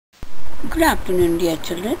Good afternoon, dear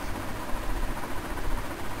children.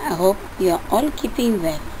 I hope you are all keeping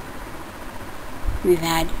well. We've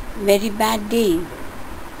had very bad days.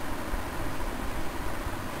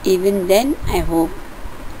 Even then, I hope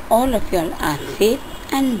all of you all are safe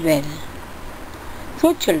and well.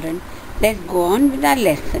 So children, let's go on with our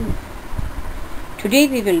lesson. Today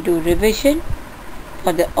we will do revision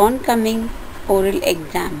for the oncoming oral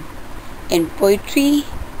exam in poetry,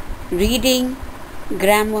 reading,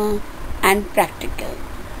 grammar and practical.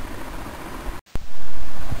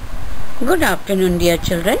 Good afternoon, dear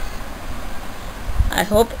children. I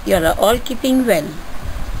hope you are all keeping well.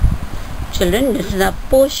 Children, this is a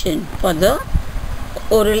portion for the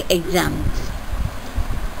oral exams.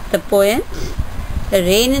 The poems, The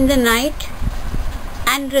Rain in the Night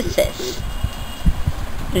and Recess.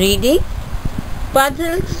 Reading,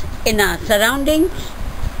 Puzzles in Our Surroundings,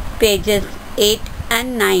 pages 8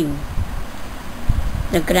 and 9.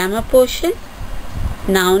 The grammar portion,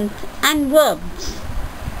 Nouns and Verbs.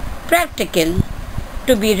 Practical,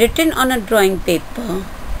 to be written on a drawing paper,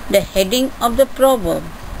 the heading of the proverb.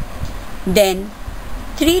 Then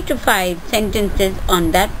 3 to 5 sentences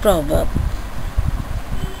on that proverb.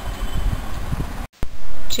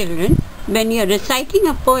 Children, when you are reciting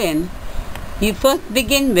a poem, you first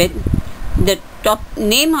begin with the top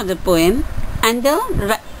name of the poem and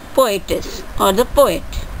the poetess or the poet.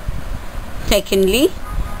 Secondly,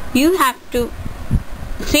 you have to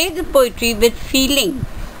say the poetry with feeling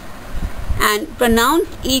and pronounce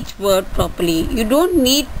each word properly. You don't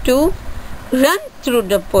need to run through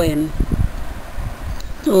the poem.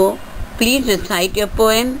 So, please recite your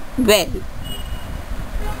poem well.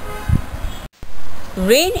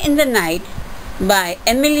 Rain in the Night by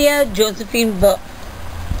Emilia Josephine Burke.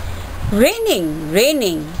 Raining,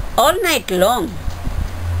 raining all night long,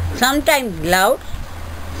 sometimes loud,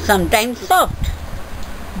 sometimes soft,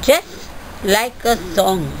 just like a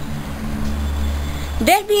song.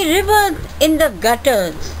 There'll be rivers in the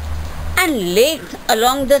gutters and lakes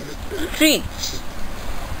along the streets.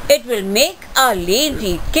 It will make our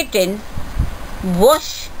lazy kitten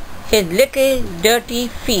wash his little dirty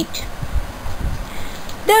feet.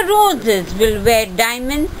 The roses will wear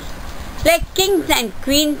diamonds like kings and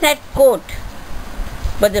queens at court,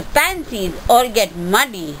 but the pansies all get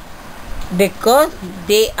muddy because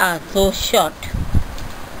they are so short.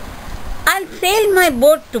 I'll sail my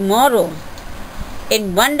boat tomorrow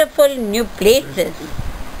in wonderful new places,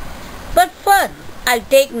 but first I'll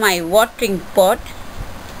take my watering pot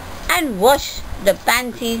and wash the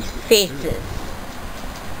pansies' faces.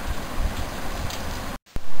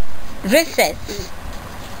 Recess.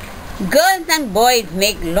 Girls and boys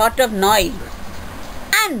make lot of noise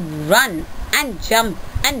and run and jump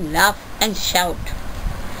and laugh and shout,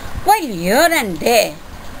 while here and there,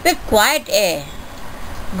 with quiet air,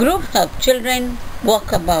 groups of children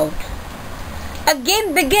walk about. A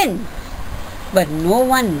game begins, but no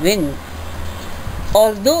one wins.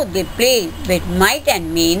 Although they play with might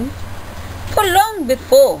and main, for long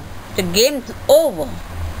before the game's over,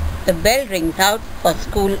 the bell rings out for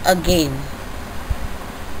school again.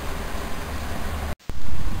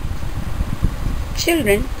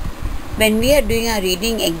 Children, when we are doing our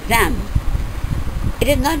reading exam, it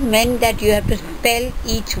is not meant that you have to spell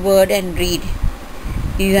each word and read.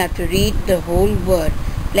 You have to read the whole word.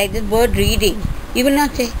 Like the word reading, you will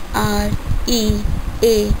not say R-E-A-D-I-N-G,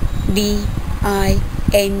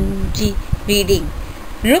 reading.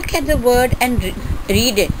 Look at the word and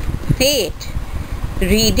read it. Say it.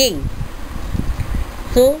 Reading.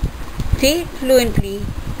 So, say it fluently.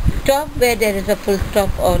 Stop where there is a full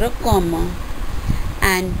stop or a comma.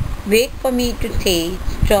 And wait for me to say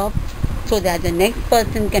stop so that the next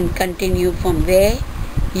person can continue from where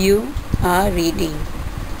you are reading.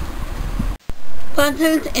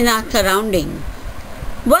 Puzzles in our surroundings.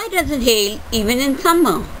 Why does it hail even in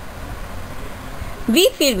summer? We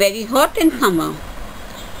feel very hot in summer.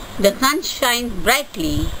 The sun shines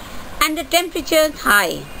brightly and the temperature is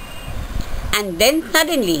high. And then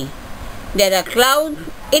suddenly there are clouds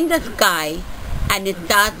in the sky and it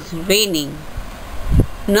starts raining.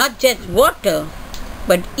 Not just water,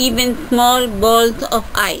 but even small balls of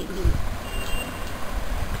ice.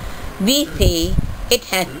 We say it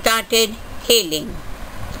has started hailing.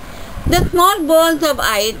 The small balls of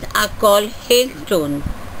ice are called hailstones.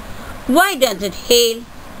 Why does it hail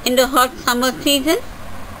in the hot summer season?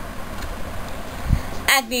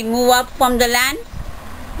 As we move up from the land,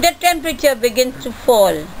 the temperature begins to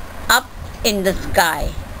fall up in the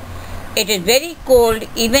sky. It is very cold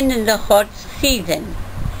even in the hot season.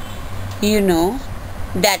 You know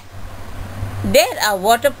that there are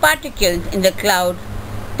water particles in the clouds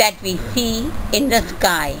that we see in the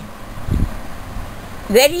sky.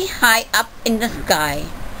 very high up in the sky,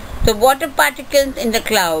 the water particles in the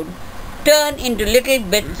cloud turn into little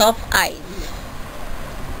bits of ice.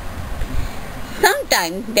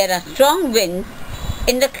 Sometimes there are strong winds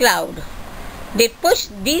in the cloud. They push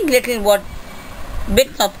these little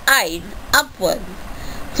bits of ice upwards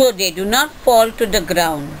so they do not fall to the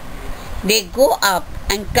ground. They go up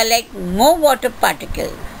and collect more water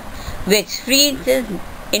particles, which freezes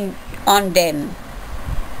on them.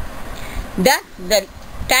 Thus the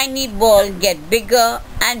tiny balls get bigger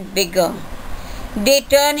and bigger. They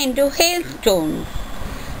turn into hailstones.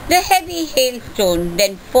 The heavy hailstones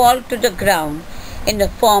then fall to the ground in the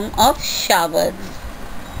form of showers.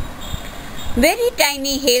 Very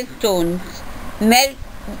tiny hailstones melt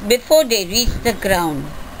before they reach the ground.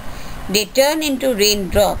 They turn into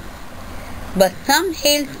raindrops, but some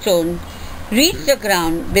hailstones reach the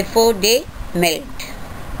ground before they melt.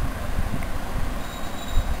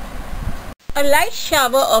 A light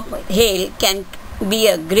shower of hail can be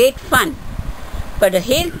a great fun, but a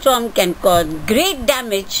hailstorm can cause great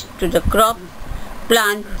damage to the crops,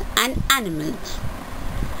 plants and animals.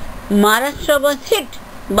 Maharashtra was hit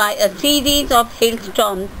by a series of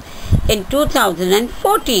hailstorms in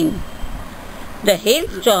 2014. The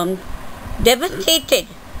hailstorms devastated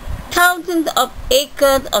thousands of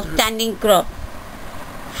acres of standing crops.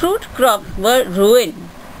 Fruit crops were ruined.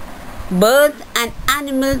 Birds and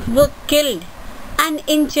animals were killed and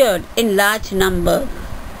injured in large numbers.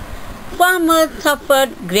 Farmers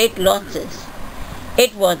suffered great losses.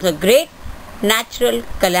 It was a great natural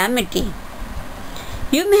calamity.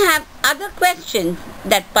 You may have other questions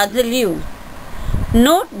that puzzle you.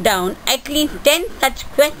 Note down at least 10 such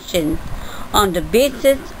questions on the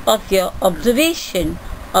basis of your observation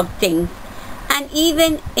of things and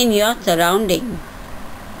even in your surroundings.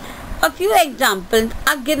 A few examples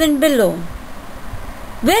are given below.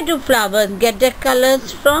 Where do flowers get their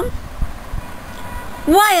colors from?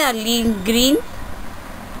 Why are leaves green?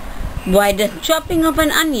 Why does chopping of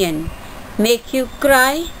an onion make you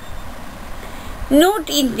cry? Note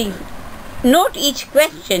each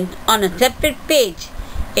question on a separate page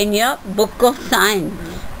in your book of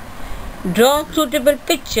science. Draw suitable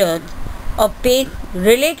pictures or paste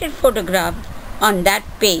related photographs on that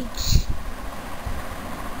page.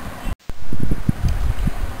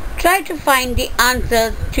 Try to find the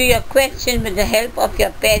answers to your questions with the help of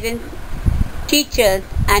your parents, teachers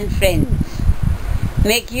and friends.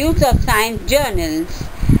 Make use of science journals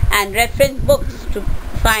and reference books to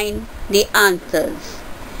find the answers.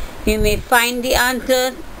 You may find the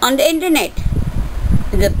answers on the internet.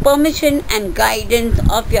 With the permission and guidance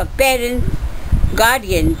of your parents,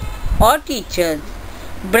 guardians or teachers,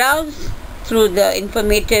 browse through the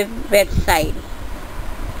informative website.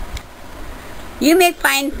 You may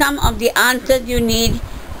find some of the answers you need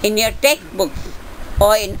in your textbooks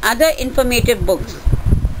or in other informative books.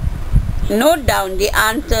 Note down the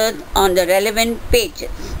answers on the relevant pages.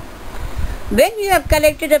 When you have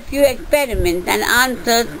collected a few experiments and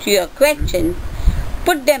answers to your questions,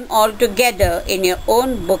 put them all together in your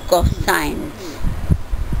own book of science.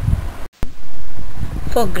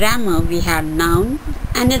 For grammar, we have noun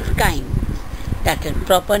and its kinds. That is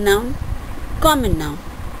proper noun, common noun,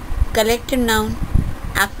 collective noun,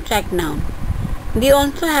 abstract noun. We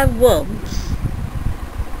also have verbs.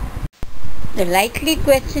 The likely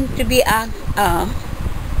questions to be asked are: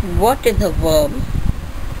 what is a verb?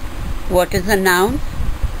 What is a noun?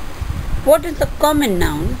 What is a common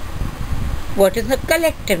noun? What is a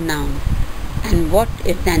collective noun? And what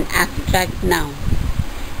is an abstract noun?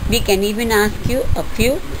 We can even ask you a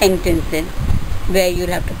few sentences where you'll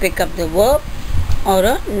have to pick up the verb or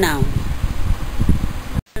a noun.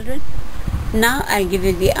 Children, now I'll give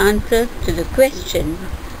you the answers to the questions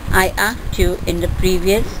I asked you in the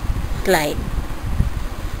previous slide.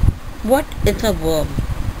 What is a verb?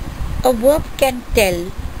 A verb can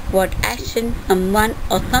tell what action someone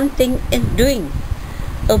or something is doing.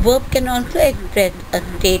 A verb can also express a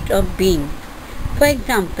state of being. For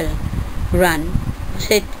example, run,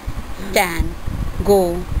 sit, stand,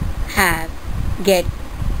 go, have, get,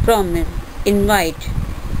 promise, invite,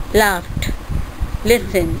 laughed,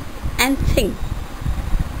 listen and sing,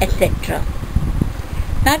 etc.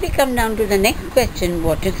 Now we come down to the next question: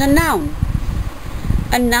 what is a noun?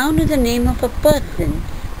 A noun is the name of a person,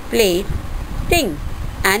 place, thing,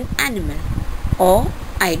 an animal or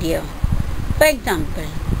idea. For example,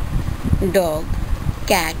 dog,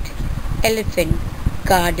 cat, elephant,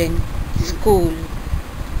 garden, school,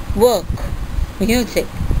 work, music,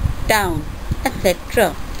 town,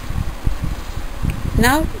 etc.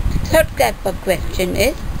 Now, third type of question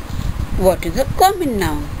is: what is a common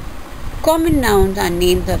noun? Common nouns are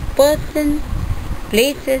names of persons,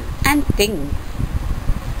 places and things,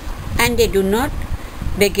 and they do not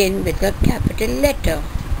begin with a capital letter.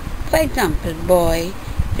 For example, boy,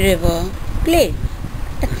 river, place,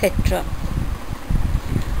 etc.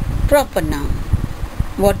 Proper noun.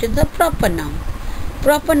 What is a proper noun?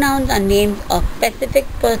 Proper nouns are names of specific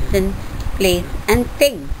person, place and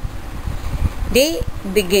thing. They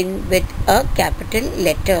begin with a capital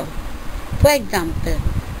letter. For example,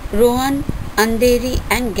 Rohan, Andheri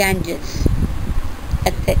and Ganges,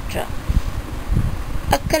 etc.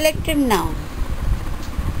 A collective noun.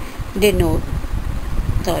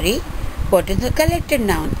 What is a collective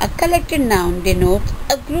noun? A collective noun denotes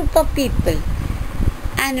a group of people,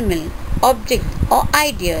 animal, objects or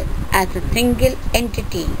ideas as a single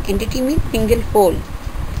entity. Entity means single whole.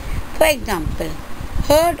 For example,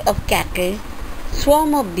 herd of cattle,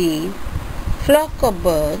 swarm of bees, flock of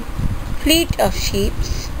birds, fleet of sheep,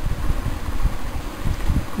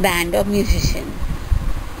 band of musicians.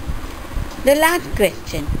 The last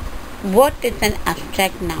question. What is an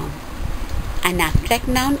abstract noun? An abstract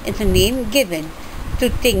noun is a name given to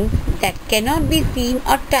things that cannot be seen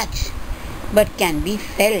or touched but can be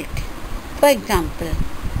felt. For example,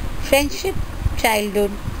 friendship,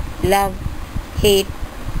 childhood, love, hate,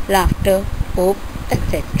 laughter, hope,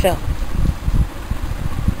 etc.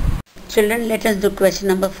 Children, let us do question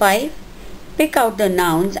number 5. Pick out the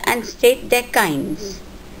nouns and state their kinds.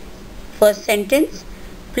 First sentence.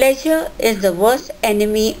 Pleasure is the worst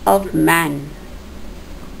enemy of man.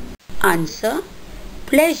 Answer.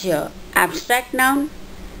 Pleasure, abstract noun.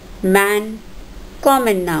 Man,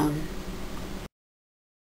 common noun.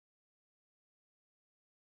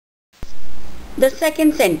 The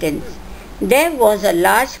second sentence. There was a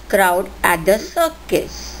large crowd at the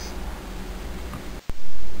circus.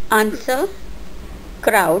 Answer.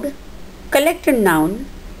 Crowd, collective noun.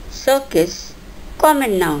 Circus,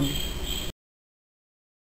 common noun.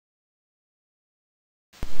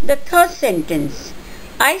 The third sentence.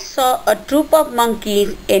 I saw a troop of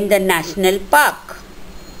monkeys in the national park.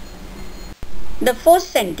 The fourth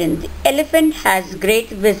sentence. The elephant has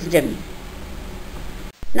great wisdom.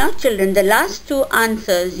 Now children, the last two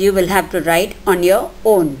answers you will have to write on your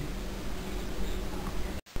own.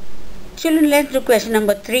 Children, let's do question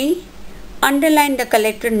number 3. Underline the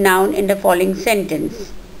collective noun in the following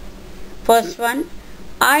sentence. First one.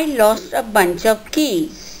 I lost a bunch of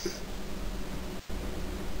keys.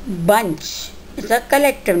 Bunch is a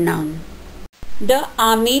collective noun. The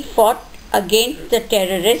army fought against the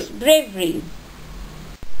terrorists bravely.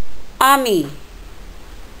 Army.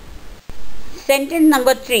 Sentence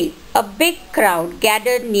number 3. A big crowd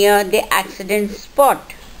gathered near the accident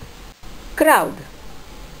spot. Crowd.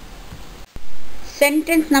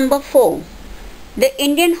 Sentence number 4. The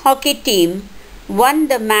Indian hockey team won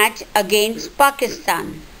the match against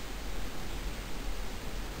Pakistan.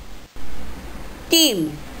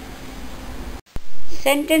 Team.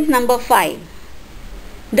 Sentence number 5.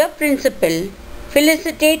 The principal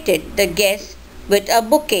felicitated the guests with a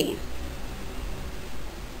bouquet.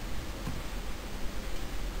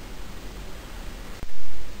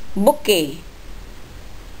 Bouquet.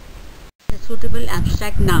 The suitable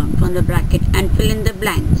abstract noun from the bracket and fill in the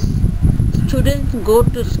blanks. Students go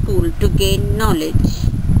to school to gain knowledge.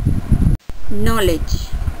 Knowledge.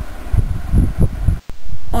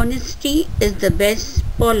 Honesty is the best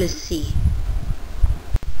policy.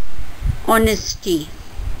 Honesty.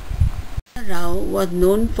 Rao was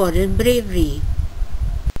known for his bravery.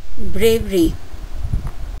 Bravery.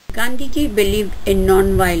 Gandhiji believed in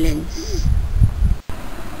non-violence.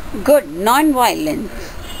 Good. Non-violence.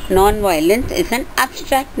 Non-violence is an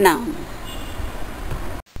abstract noun.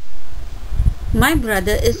 My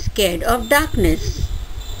brother is scared of darkness.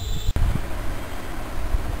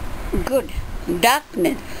 Good.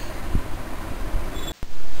 Darkness.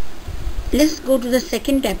 Let's go to the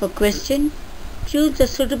second type of question. Choose the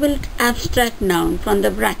suitable abstract noun from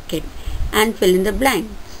the bracket and fill in the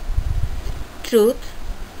blanks. Truth,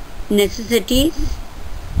 necessities,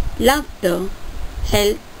 laughter,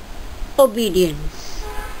 health, obedience.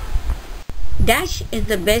 Dash is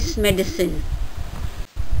the best medicine.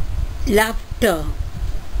 Laughter.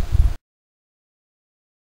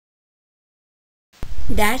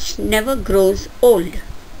 Dash never grows old.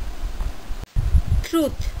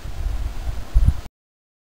 Truth.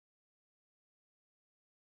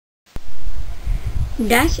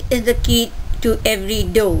 Dash is the key to every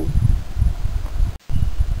door.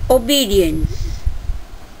 Obedience.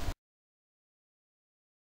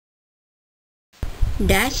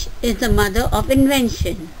 Dash is the mother of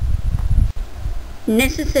invention.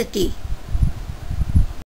 Necessity.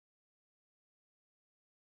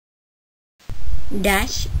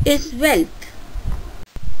 Dash is wealth.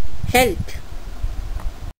 health.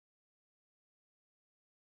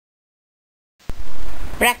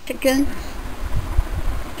 Practical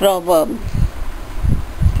proverbs.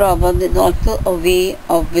 Proverbs is also a way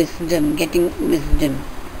of wisdom, getting wisdom.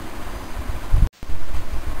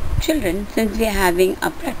 Children, since we are having a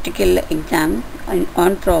practical exam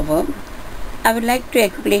on proverbs, I would like to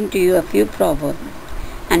explain to you a few proverbs,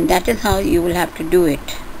 and that is how you will have to do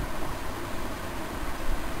it.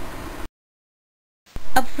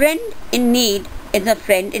 A friend in need is a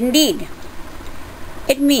friend indeed.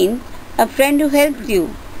 It means a friend who helps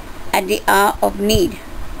you at the hour of need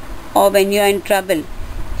or when you are in trouble.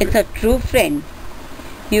 It's a true friend.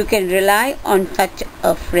 You can rely on such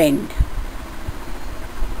a friend.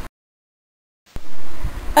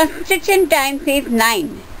 A stitch in time saves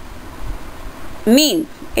 9 means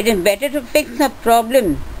it is better to fix a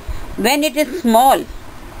problem when it is small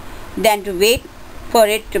than to wait for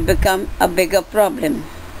it to become a bigger problem.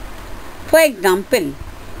 For example,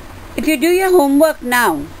 if you do your homework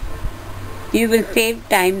now, you will save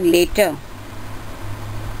time later.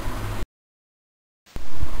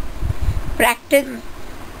 Practice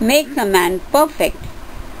makes a man perfect.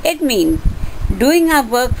 It means doing our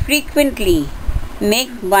work frequently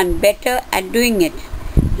makes one better at doing it.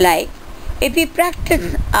 Like if we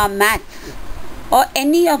practice our maths or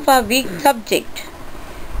any of our weak subject,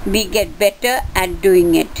 we get better at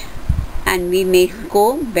doing it and we may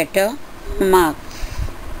score better marks.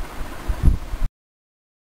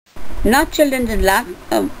 Now children, the last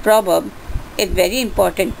proverb is very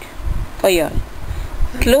important for you all.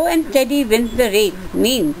 Slow and steady wins the race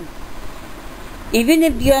means even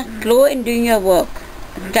if you are slow in doing your work,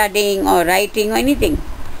 studying or writing or anything,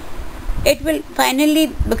 it will finally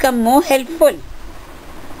become more helpful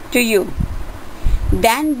to you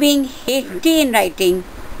than being hasty in writing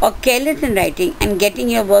or careless in writing and getting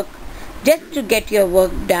your work just to get your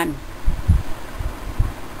work done.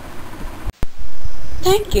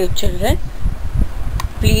 Thank you, children.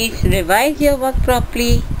 Please revise your work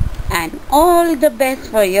properly and all the best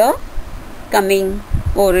for your coming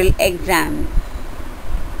oral exam.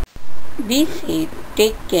 Be safe,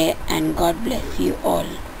 take care, and God bless you all.